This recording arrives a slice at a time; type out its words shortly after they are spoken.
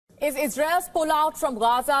Is Israel's pullout from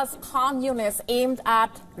Gaza's Khan Yunis aimed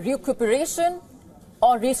at recuperation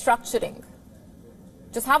or restructuring?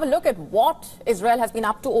 Just have a look at what Israel has been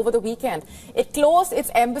up to over the weekend. It closed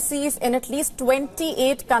its embassies in at least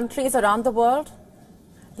 28 countries around the world.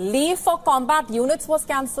 Leave for combat units was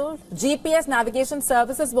cancelled. GPS navigation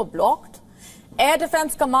services were blocked. Air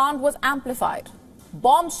Defense Command was amplified.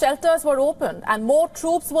 Bomb shelters were opened and more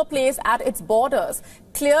troops were placed at its borders.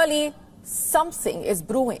 Clearly, something is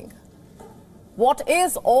brewing. What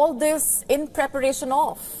is all this in preparation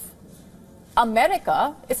of?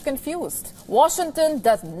 America is confused. Washington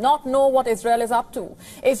does not know what Israel is up to.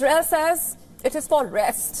 Israel says it is for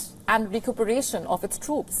rest and recuperation of its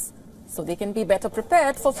troops, so they can be better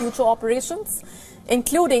prepared for future operations,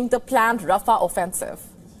 including the planned Rafah offensive.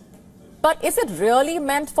 But is it really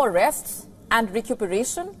meant for rest and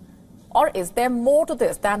recuperation? Or is there more to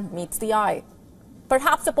this than meets the eye?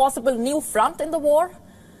 Perhaps a possible new front in the war?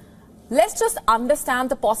 Let's just understand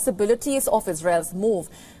the possibilities of Israel's move.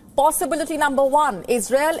 Possibility number one,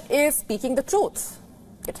 Israel is speaking the truth.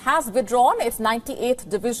 It has withdrawn its 98th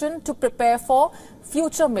Division to prepare for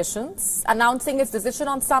future missions. Announcing its decision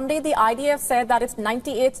on Sunday, the IDF said that its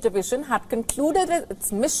 98th Division had concluded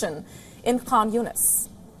its mission in Khan Yunis.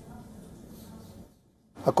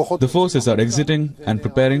 The forces are exiting and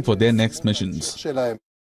preparing for their next missions.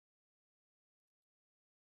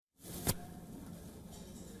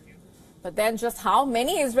 But then just how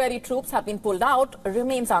many Israeli troops have been pulled out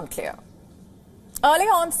remains unclear.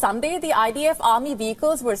 Earlier on Sunday, the IDF army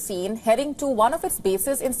vehicles were seen heading to one of its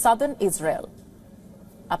bases in southern Israel.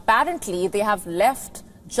 Apparently, they have left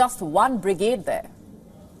just one brigade there.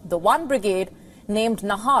 The one brigade, named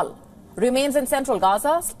Nahal, remains in central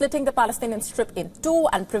Gaza, splitting the Palestinian Strip in two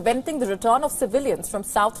and preventing the return of civilians from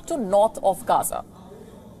south to north of Gaza.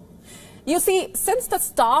 You see, since the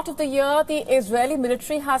start of the year, the Israeli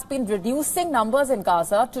military has been reducing numbers in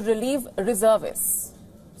Gaza to relieve reservists.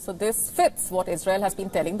 So this fits what Israel has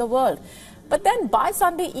been telling the world. But then by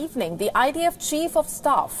Sunday evening, the IDF Chief of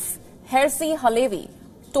Staff, Herzi Halevi,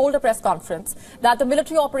 told a press conference that the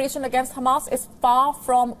military operation against Hamas is far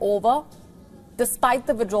from over, despite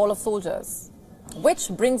the withdrawal of soldiers. Which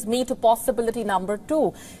brings me to possibility number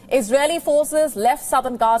two. Israeli forces left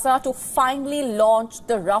southern Gaza to finally launch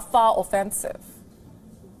the Rafah offensive.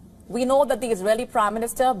 We know that the Israeli Prime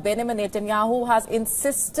Minister Benjamin Netanyahu has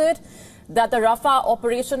insisted that the Rafah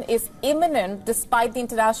operation is imminent despite the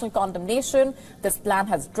international condemnation this plan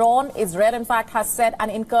has drawn. Israel, in fact, has said an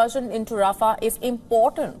incursion into Rafah is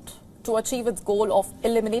important to achieve its goal of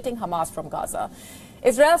eliminating Hamas from Gaza.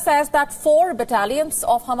 Israel says that 4 battalions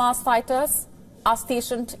of Hamas fighters are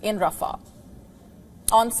stationed in Rafah.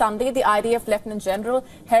 On Sunday, the IDF Lieutenant General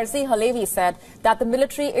Herzi Halevi said that the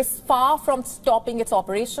military is far from stopping its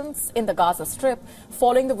operations in the Gaza Strip.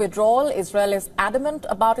 Following the withdrawal, Israel is adamant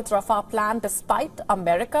about its Rafah plan despite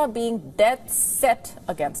America being dead set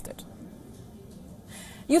against it.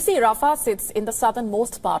 You see, Rafah sits in the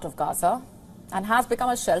southernmost part of Gaza and has become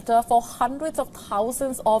a shelter for hundreds of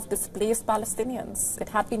thousands of displaced Palestinians. It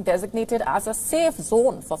had been designated as a safe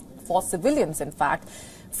zone for civilians, in fact,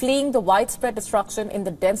 fleeing the widespread destruction in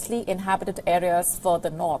the densely inhabited areas further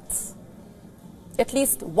north. At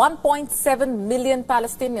least 1.7 million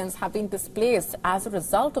Palestinians have been displaced as a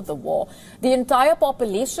result of the war. The entire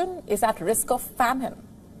population is at risk of famine.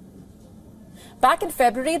 Back in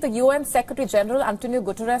February, the UN Secretary General Antonio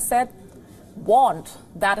Guterres warned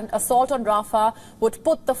that an assault on Rafah would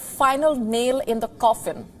put the final nail in the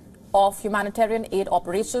coffin of humanitarian aid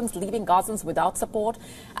operations, leaving Gazans without support.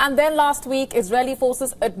 And then last week, Israeli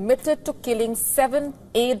forces admitted to killing 7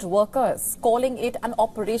 aid workers, calling it an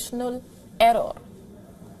operational error.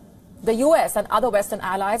 The US and other Western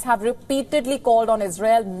allies have repeatedly called on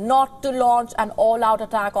Israel not to launch an all-out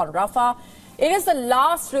attack on Rafah. It is the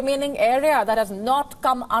last remaining area that has not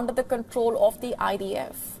come under the control of the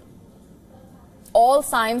IDF. All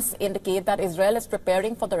signs indicate that Israel is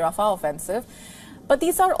preparing for the Rafah offensive. But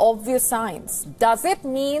these are obvious signs. Does it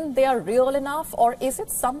mean they are real enough, or is it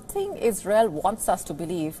something Israel wants us to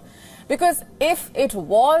believe? Because if it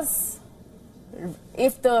was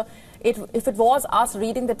us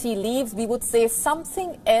reading the tea leaves, we would say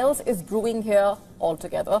something else is brewing here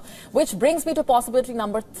altogether. Which brings me to possibility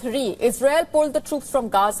number 3. Israel pulled the troops from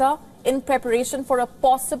Gaza in preparation for a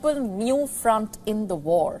possible new front in the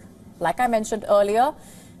war. Like I mentioned earlier,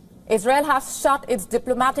 Israel has shut its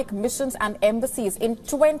diplomatic missions and embassies in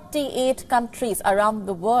 28 countries around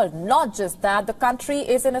the world. Not just that, the country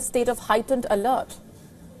is in a state of heightened alert.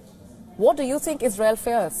 What do you think Israel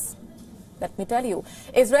fears? Let me tell you.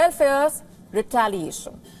 Israel fears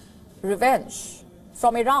retaliation, revenge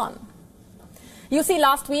from Iran. You see,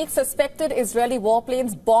 last week, suspected Israeli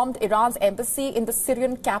warplanes bombed Iran's embassy in the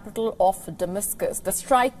Syrian capital of Damascus. The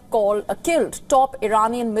strike killed top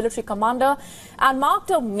Iranian military commander and marked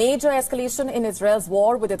a major escalation in Israel's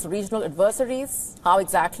war with its regional adversaries. How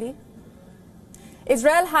exactly?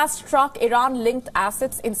 Israel has struck Iran-linked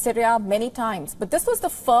assets in Syria many times, but this was the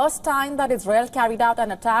first time that Israel carried out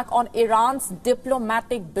an attack on Iran's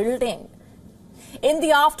diplomatic building. In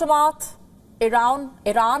the aftermath,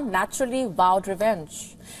 Iran naturally vowed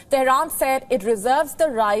revenge. Tehran said it reserves the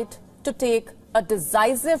right to take a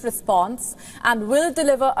decisive response and will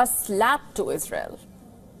deliver a slap to Israel.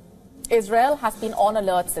 Israel has been on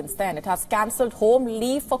alert since then. It has cancelled home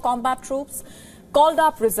leave for combat troops, called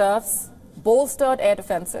up reserves, bolstered air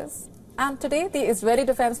defenses. And today, the Israeli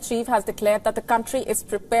defense chief has declared that the country is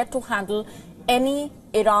prepared to handle any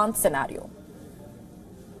Iran scenario.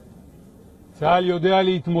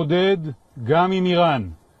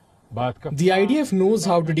 The IDF knows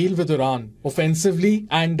how to deal with Iran, offensively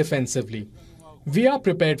and defensively. We are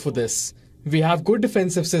prepared for this. We have good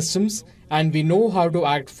defensive systems and we know how to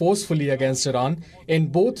act forcefully against Iran in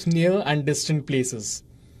both near and distant places.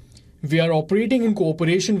 We are operating in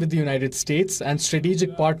cooperation with the United States and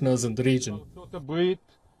strategic partners in the region.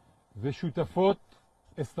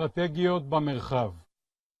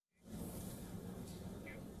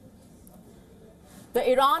 The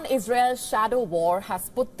Iran-Israel shadow war has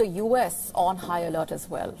put the US on high alert as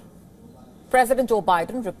well. President Joe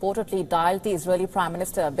Biden reportedly dialed the Israeli Prime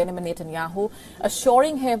Minister Benjamin Netanyahu,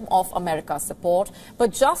 assuring him of America's support.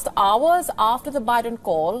 But just hours after the Biden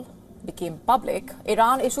call became public,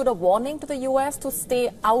 Iran issued a warning to the US to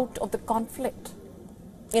stay out of the conflict.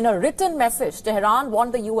 In a written message, Tehran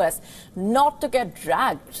warned the US not to get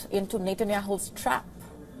dragged into Netanyahu's trap.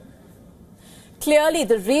 Clearly,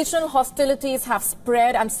 the regional hostilities have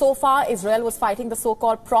spread, and so far, Israel was fighting the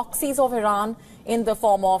so-called proxies of Iran in the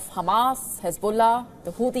form of Hamas, Hezbollah,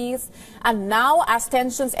 the Houthis. And now, as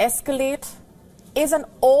tensions escalate, is an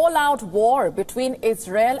all-out war between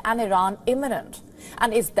Israel and Iran imminent?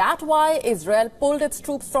 And is that why Israel pulled its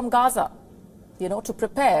troops from Gaza, to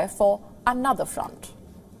prepare for another front?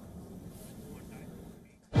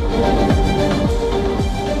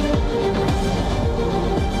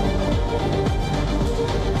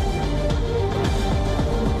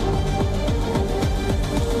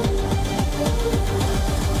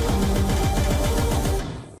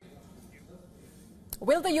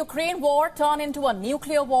 Will the Ukraine war turn into a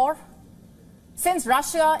nuclear war? Since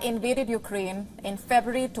Russia invaded Ukraine in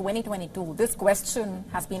February 2022, this question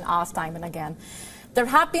has been asked time and again. There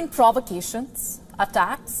have been provocations,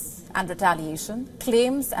 attacks and retaliation,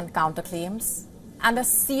 claims and counterclaims, and a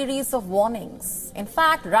series of warnings. In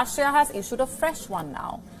fact, Russia has issued a fresh one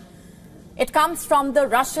now. It comes from the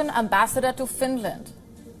Russian ambassador to Finland,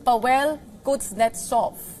 Pavel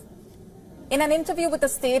Kuznetsov. In an interview with the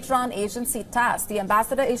state-run agency TASS, the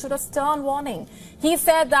ambassador issued a stern warning. He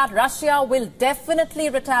said that Russia will definitely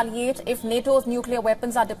retaliate if NATO's nuclear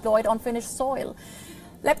weapons are deployed on Finnish soil.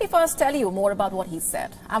 Let me first tell you more about what he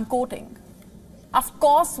said. I'm quoting. Of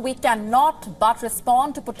course, we cannot but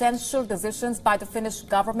respond to potential decisions by the Finnish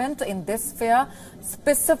government in this sphere.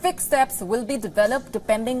 Specific steps will be developed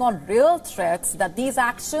depending on real threats that these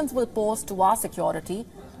actions will pose to our security.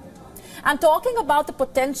 And talking about the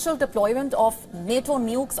potential deployment of NATO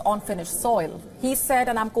nukes on Finnish soil, he said,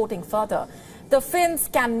 and I'm quoting further, the Finns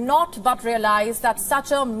cannot but realize that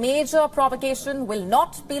such a major provocation will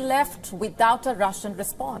not be left without a Russian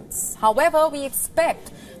response. However, we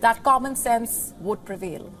expect that common sense would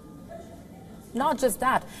prevail. Not just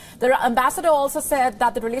that, the ambassador also said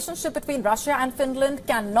that the relationship between Russia and Finland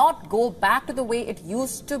cannot go back to the way it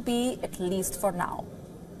used to be, at least for now.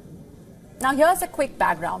 Now, here's a quick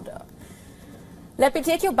backgrounder. Let me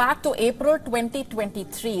take you back to April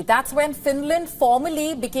 2023. That's when Finland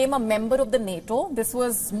formally became a member of the NATO. This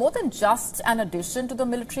was more than just an addition to the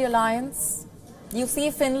military alliance. You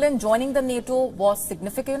see, Finland joining the NATO was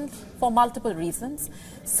significant for multiple reasons.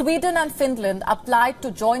 Sweden and Finland applied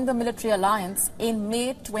to join the military alliance in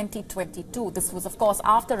May 2022. This was, of course,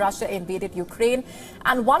 after Russia invaded Ukraine.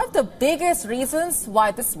 And one of the biggest reasons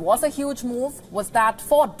why this was a huge move was that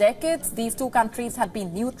for decades, these two countries had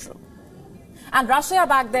been neutral. And Russia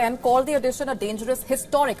back then called the addition a dangerous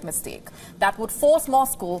historic mistake that would force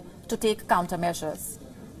Moscow to take countermeasures.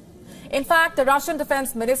 In fact, the Russian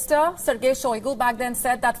defense minister, Sergei Shoigu, back then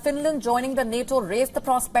said that Finland joining the NATO raised the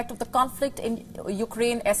prospect of the conflict in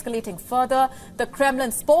Ukraine escalating further. The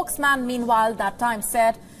Kremlin spokesman, meanwhile, that time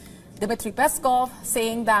said, Dmitry Peskov,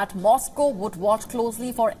 saying that Moscow would watch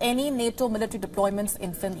closely for any NATO military deployments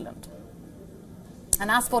in Finland. And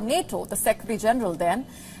as for NATO, the Secretary General then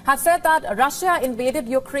has said that Russia invaded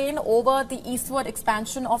Ukraine over the eastward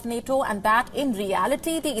expansion of NATO and that in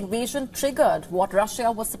reality the invasion triggered what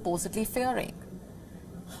Russia was supposedly fearing.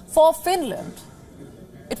 For Finland,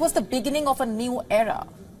 it was the beginning of a new era.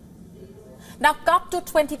 Now, cut to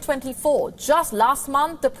 2024. Just last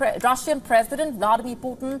month, the Russian President Vladimir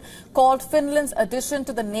Putin called Finland's addition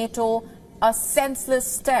to the NATO a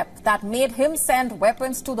senseless step that made him send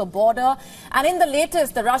weapons to the border. And in the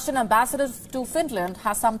latest, the Russian ambassador to Finland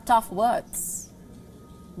has some tough words.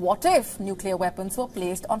 What if nuclear weapons were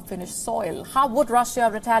placed on Finnish soil? How would Russia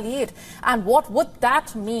retaliate? And what would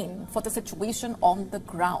that mean for the situation on the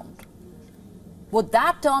ground? Would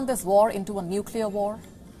that turn this war into a nuclear war?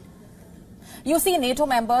 You see, NATO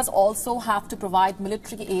members also have to provide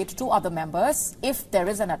military aid to other members if there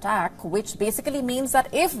is an attack, which basically means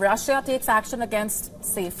that if Russia takes action against,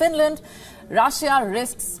 say, Finland, Russia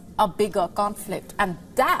risks a bigger conflict. And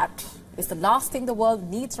that is the last thing the world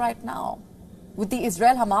needs right now. With the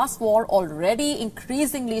Israel-Hamas war already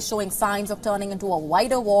increasingly showing signs of turning into a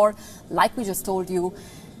wider war, like we just told you,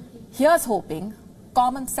 here's hoping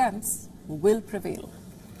common sense will prevail.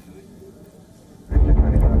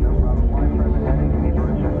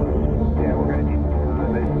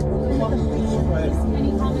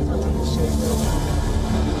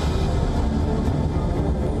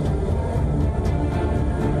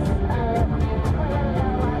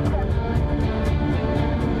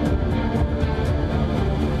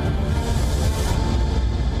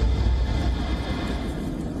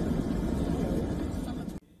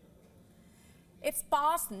 It's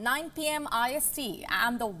past 9 p.m. IST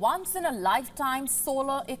and the once-in-a-lifetime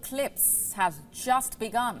solar eclipse has just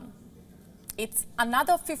begun. It's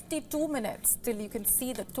another 52 minutes till you can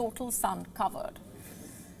see the total sun covered.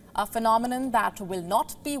 A phenomenon that will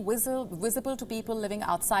not be visible to people living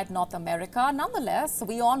outside North America. Nonetheless,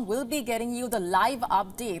 WION will be getting you the live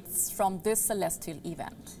updates from this celestial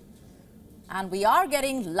event. And we are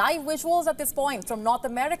getting live visuals at this point from North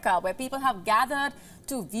America, where people have gathered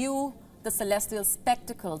to view the celestial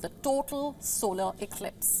spectacle, the total solar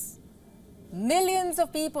eclipse. Millions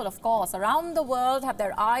of people, of course, around the world have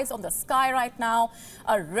their eyes on the sky right now.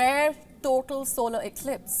 A rare total solar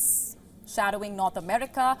eclipse shadowing North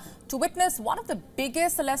America. To witness one of the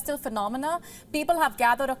biggest celestial phenomena, people have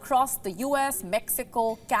gathered across the US,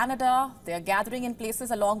 Mexico, Canada. They are gathering in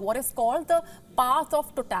places along what is called the path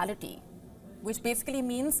of totality, which basically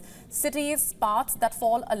means cities, paths that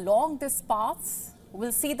fall along this path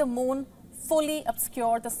will see the moon fully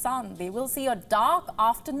obscure the sun. They will see a dark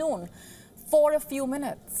afternoon for a few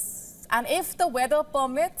minutes. And if the weather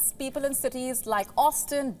permits, people in cities like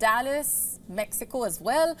Austin, Dallas, Mexico as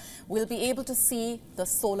well, will be able to see the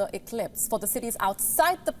solar eclipse. For the cities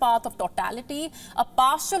outside the path of totality, a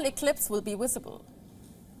partial eclipse will be visible.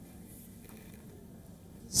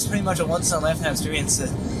 It's pretty much a once-in-a-lifetime experience to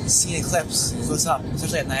see an eclipse close up,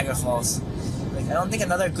 especially at Niagara Falls. I don't think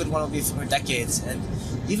another good one will be for decades, and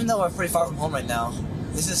even though we're pretty far from home right now,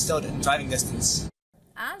 this is still in driving distance.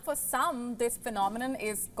 And for some, this phenomenon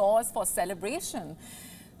is cause for celebration.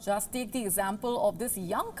 Just take the example of this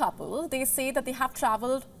young couple. They say that they have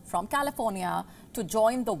traveled from California to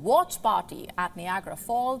join the watch party at Niagara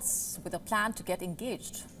Falls with a plan to get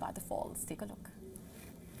engaged by the falls. Take a look.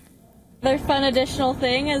 Their fun additional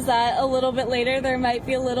thing is that a little bit later there might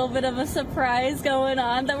be a little bit of a surprise going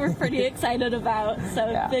on that we're pretty excited about. So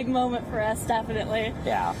yeah. Big moment for us, definitely.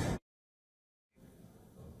 Yeah.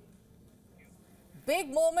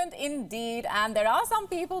 Big moment indeed. And there are some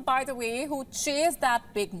people, by the way, who chase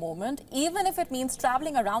that big moment, even if it means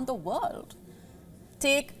traveling around the world.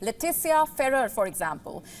 Take Leticia Ferrer, for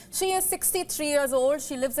example. She is 63 years old.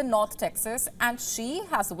 She lives in North Texas, and she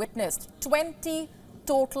has witnessed 20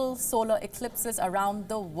 total solar eclipses around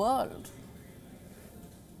the world.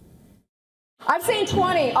 I've seen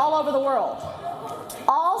 20 all over the world.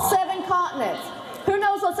 All 7 continents. Who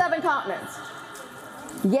knows those 7 continents?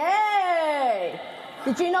 Yay!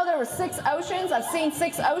 Did you know there were 6 oceans? I've seen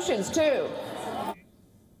 6 oceans too.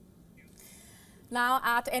 Now,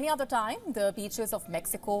 at any other time, the beaches of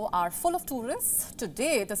Mexico are full of tourists.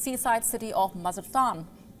 Today, the seaside city of Mazatlan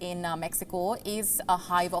in Mexico is a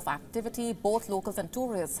hive of activity. Both locals and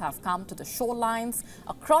tourists have come to the shorelines.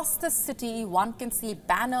 Across the city, one can see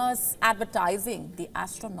banners advertising the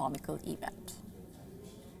astronomical event.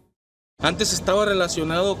 Antes estaba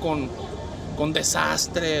relacionado con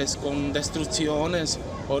desastres, con destrucciones.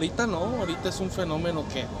 Ahorita no, ahorita es un fenómeno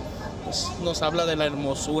que pues, nos habla de la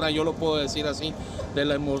hermosura, yo lo puedo decir así, de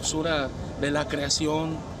la hermosura de la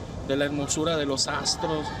creación, de la hermosura de los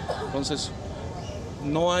astros. Entonces,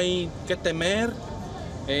 no hay que temer,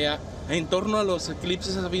 En torno a los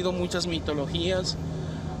eclipses ha habido muchas mitologías,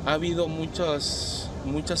 ha habido muchas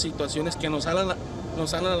situaciones que nos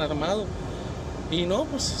han alarmado. Y no,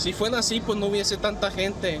 pues si fuera así, pues no hubiese tanta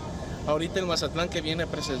gente ahorita en Mazatlán que viene a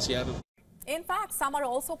presenciarlo. In fact, some are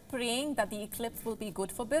also praying that the eclipse will be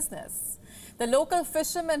good for business. The local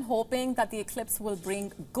fishermen hoping that the eclipse will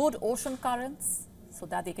bring good ocean currents so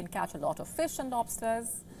that they can catch a lot of fish and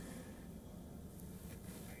lobsters.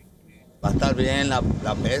 Va a estar bien la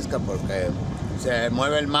pesca porque se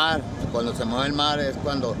mueve el mar. Cuando se mueve el mar es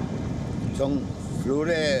cuando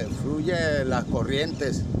fluye las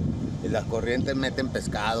corrientes y las corrientes meten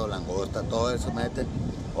pescado, langosta, todo eso meten.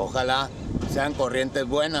 Ojalá sean corrientes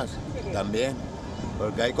buenas también,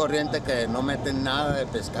 porque hay corrientes que no meten nada de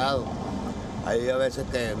pescado. Hay a veces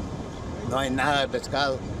que no hay nada de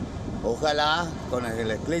pescado. Ojalá con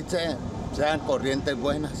el eclipse sean corrientes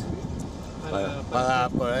buenas para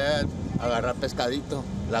poder agarrar pescadito,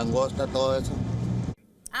 langosta, todo eso.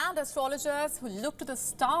 And astrologers who look to the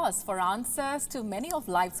stars for answers to many of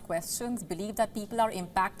life's questions believe that people are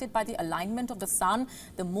impacted by the alignment of the sun,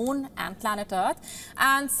 the moon and planet Earth.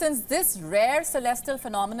 And since this rare celestial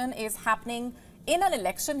phenomenon is happening in an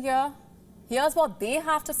election year, here's what they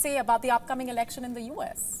have to say about the upcoming election in the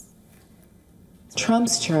US.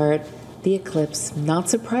 Trump's chart, the eclipse, not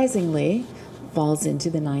surprisingly, falls into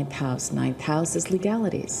the 9th house. 9th house is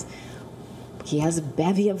legalities. He has a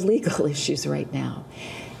bevy of legal issues right now.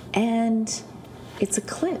 And it's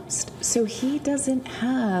eclipsed, so he doesn't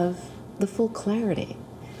have the full clarity.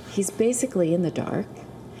 He's basically in the dark.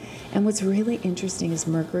 And what's really interesting is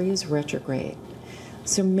Mercury is retrograde.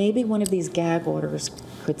 So maybe one of these gag orders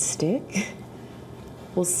could stick.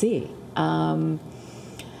 We'll see. And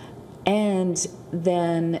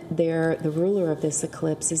then the ruler of this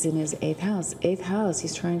eclipse is in his 8th house. 8th house,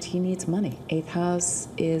 he needs money. 8th house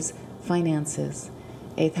is finances.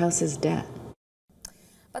 8th house is debt.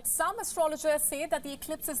 But some astrologers say that the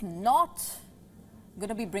eclipse is not going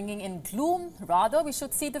to be bringing in gloom. Rather, we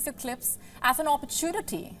should see this eclipse as an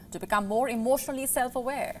opportunity to become more emotionally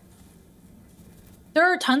self-aware. There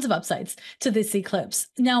are tons of upsides to this eclipse.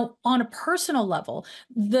 Now, on a personal level,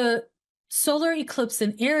 the solar eclipse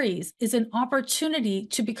in Aries is an opportunity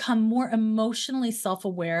to become more emotionally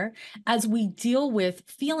self-aware as we deal with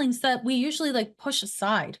feelings that we usually push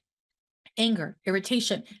aside. Anger,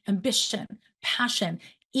 irritation, ambition, passion,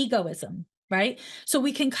 egoism, right? So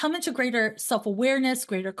we can come into greater self-awareness,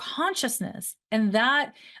 greater consciousness, and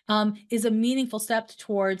that is a meaningful step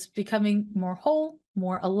towards becoming more whole,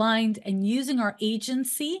 more aligned, and using our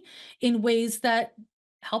agency in ways that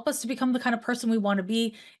help us to become the kind of person we want to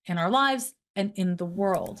be in our lives and in the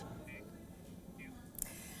world.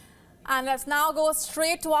 And let's now go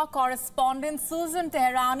straight to our correspondents, Susan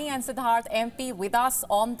Teherani and Siddharth MP, with us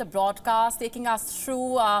on the broadcast, taking us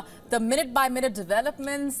through the minute-by-minute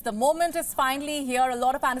developments. The moment is finally here. A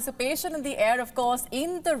lot of anticipation in the air, of course,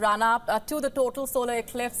 in the run-up to the total solar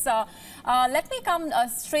eclipse. Let me come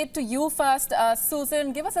straight to you first,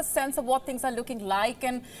 Susan. Give us a sense of what things are looking like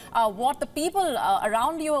and what the people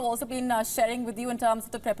around you have also been sharing with you in terms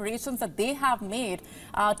of the preparations that they have made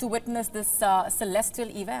to witness this celestial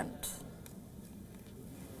event.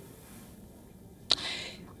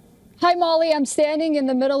 Hi, Molly. I'm standing in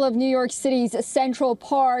the middle of New York City's Central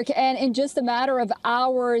Park, and in just a matter of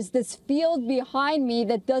hours, this field behind me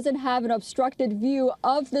that doesn't have an obstructed view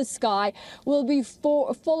of the sky will be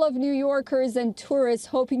full of New Yorkers and tourists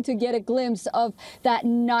hoping to get a glimpse of that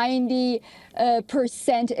 90%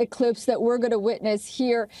 eclipse that we're going to witness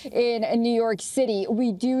here in New York City.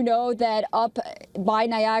 We do know that up by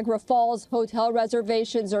Niagara Falls, hotel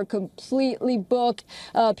reservations are completely booked.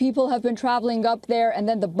 People have been traveling up there, and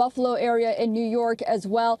then the Buffalo area in New York as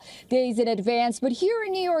well, days in advance. But here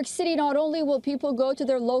in New York City, not only will people go to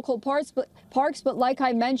their local parks, but like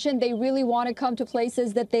I mentioned, they really want to come to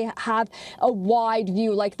places that they have a wide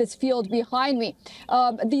view, like this field behind me.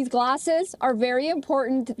 These glasses are very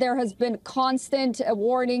important. There has been constant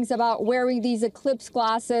warnings about wearing these eclipse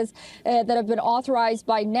glasses that have been authorized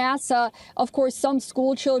by NASA. Of course, some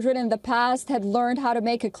school children in the past had learned how to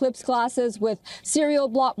make eclipse glasses with cereal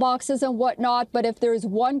boxes and whatnot. But if there's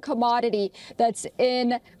one commodity that's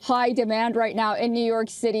in high demand right now in New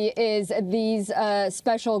York City, is these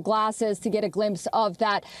special glasses to get a glimpse of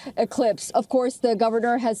that eclipse. Of course, the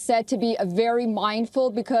governor has said to be very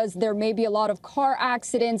mindful because there may be a lot of car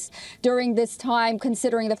accidents during this time,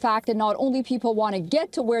 considering the fact that not only people want to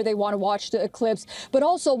get to where they want to watch the eclipse, but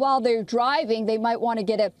also while they're driving, they might want to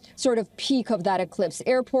get a sort of peek of that eclipse.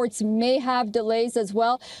 Airports may have delays as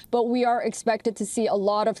well, but we are expected to see a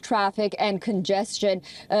lot of traffic and congestion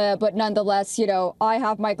but nonetheless, you know, I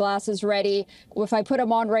have my glasses ready. If I put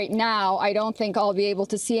them on right now, I don't think I'll be able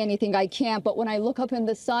to see anything. I can't. But when I look up in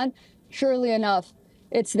the sun, surely enough,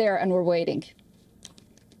 it's there and we're waiting.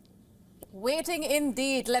 Waiting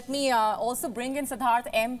indeed. Let me also bring in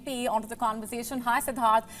Siddharth MP onto the conversation. Hi,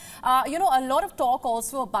 Siddharth. You know, a lot of talk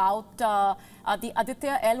also about the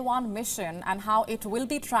Aditya L1 mission and how it will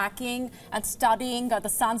be tracking and studying the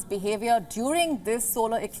sun's behavior during this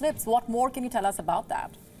solar eclipse. What more can you tell us about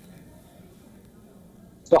that?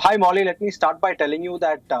 So, hi Molly, let me start by telling you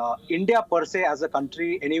that India per se as a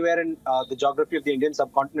country, anywhere in the geography of the Indian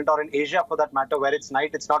subcontinent or in Asia for that matter, where it's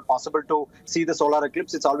night, it's not possible to see the solar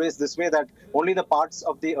eclipse. It's always this way that only the parts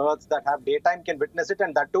of the earth that have daytime can witness it,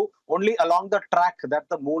 and that too only along the track that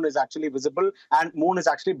the moon is actually visible and moon is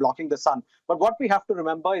actually blocking the sun. But what we have to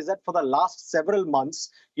remember is that for the last several months,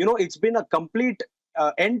 you know, it's been a complete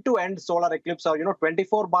end-to-end solar eclipse, or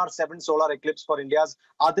 24/7 solar eclipse for India's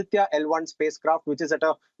Aditya L1 spacecraft, which is at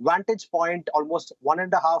a vantage point almost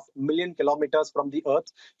 1.5 million kilometers from the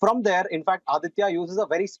Earth. From there, in fact, Aditya uses a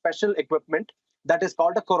very special equipment that is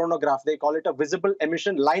called a coronagraph. They call it a visible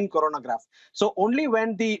emission line coronagraph. So only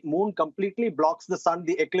when the moon completely blocks the sun,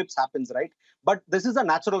 the eclipse happens, right? But this is a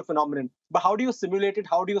natural phenomenon. But how do you simulate it?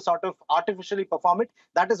 How do you sort of artificially perform it?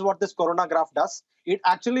 That is what this coronagraph does. It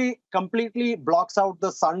actually completely blocks out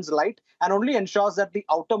the sun's light and only ensures that the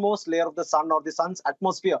outermost layer of the sun or the sun's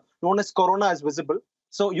atmosphere, known as corona, is visible.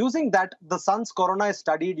 So using that, the sun's corona is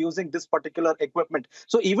studied using this particular equipment.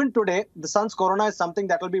 So even today, the sun's corona is something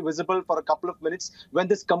that will be visible for a couple of minutes when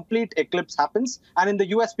this complete eclipse happens. And in the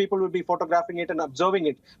US, people will be photographing it and observing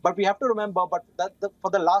it. But we have to remember that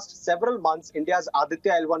for the last several months, India's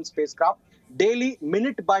Aditya L1 spacecraft daily,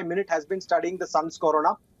 minute by minute, has been studying the sun's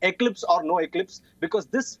corona, eclipse or no eclipse, because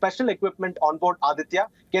this special equipment on board Aditya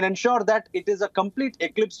can ensure that it is a complete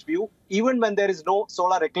eclipse view, even when there is no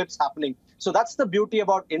solar eclipse happening. So that's the beauty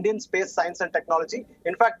about Indian space science and technology.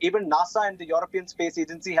 In fact, even NASA and the European Space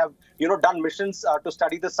Agency have, done missions to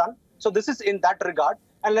study the sun. So this is in that regard.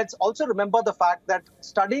 And let's also remember the fact that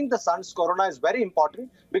studying the sun's corona is very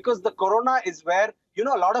important, because the corona is where,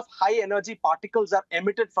 a lot of high energy particles are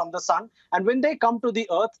emitted from the sun. And when they come to the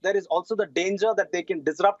earth, there is also the danger that they can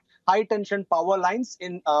disrupt high tension power lines.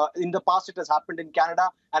 In the past, it has happened in Canada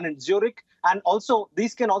and in Zurich. And also,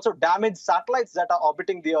 these can also damage satellites that are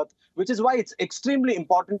orbiting the earth, which is why it's extremely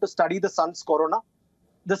important to study the sun's corona.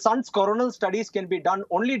 The sun's coronal studies can be done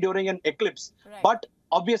only during an eclipse. Right. But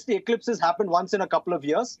obviously, eclipses happen once in a couple of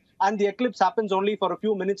years, and the eclipse happens only for a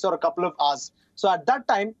few minutes or a couple of hours. So at that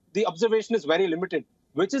time, the observation is very limited,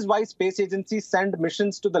 which is why space agencies send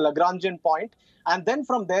missions to the Lagrangian point. And then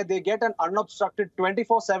from there, they get an unobstructed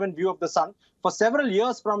 24/7 view of the sun. For several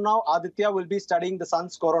years from now, Aditya will be studying the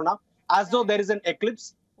sun's corona as though there is an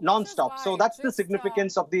eclipse non-stop. So that's the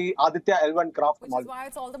significance of the Aditya L1 craft. Which is why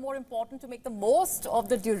it's all the more important to make the most of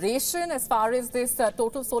the duration as far as this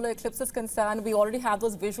total solar eclipse is concerned. We already have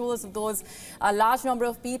those visuals of those large number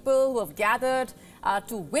of people who have gathered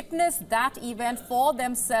to witness that event for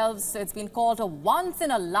themselves. It's been called a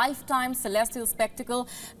once-in-a-lifetime celestial spectacle.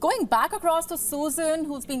 Going back across to Susan,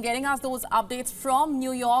 who's been getting us those updates from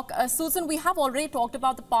New York. Susan, we have already talked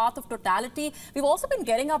about the path of totality. We've also been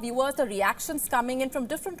getting our viewers the reactions coming in from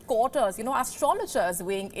different quarters. Astrologers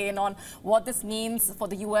weighing in on what this means for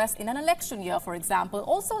the US in an election year, for example.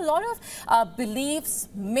 Also, a lot of beliefs,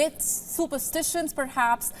 myths, superstitions,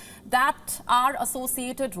 perhaps, that are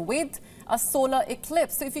associated with a solar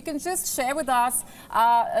eclipse. So if you can just share with us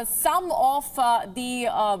some of the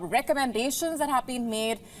recommendations that have been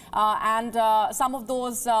made and some of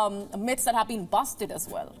those myths that have been busted as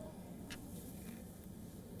well.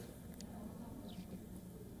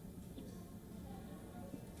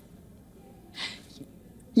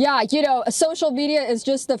 Yeah, social media is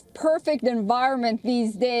just the perfect environment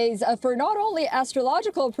these days for not only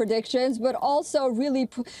astrological predictions, but also really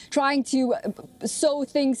trying to sew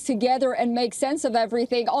things together and make sense of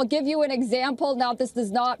everything. I'll give you an example. Now, this does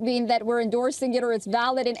not mean that we're endorsing it or it's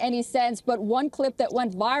valid in any sense, but one clip that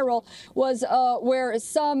went viral was where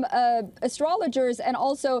some astrologers and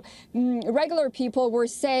also regular people were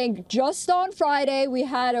saying just on Friday, we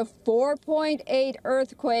had a 4.8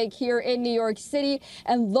 earthquake here in New York City,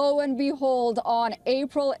 and lo and behold, on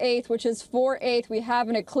April 8th, which is 4/8, we have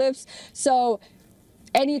an eclipse. So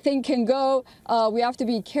anything can go. We have to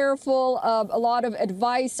be careful. A lot of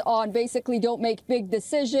advice on basically don't make big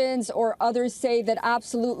decisions, or others say that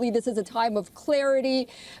absolutely this is a time of clarity.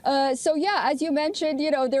 So yeah, as you mentioned,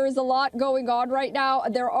 there is a lot going on right now.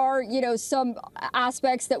 There are, some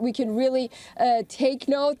aspects that we can really take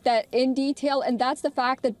note that in detail, and that's the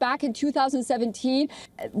fact that back in 2017,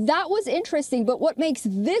 that was interesting. But what makes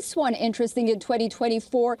this one interesting in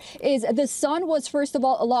 2024 is the sun was, first of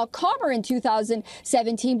all, a lot calmer in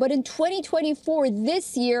 2017, but in 2024,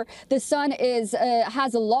 this year, the sun has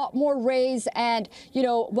a lot more rays, and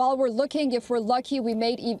while we're looking, if we're lucky, we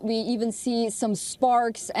even see some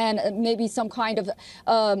sparks and maybe some kind of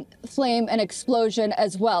flame and explosion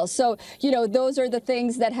as well. So those are the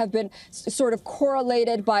things that have been sort of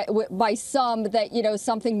correlated by some that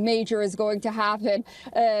something major is going to happen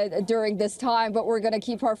during this time. But we're going to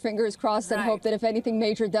keep our fingers crossed and hope that if anything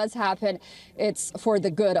major does happen, it's for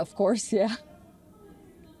the good, of course. Yeah.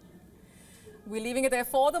 We're leaving it there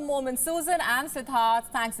for the moment. Susan and Siddharth,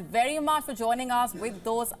 thanks very much for joining us with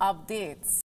those updates.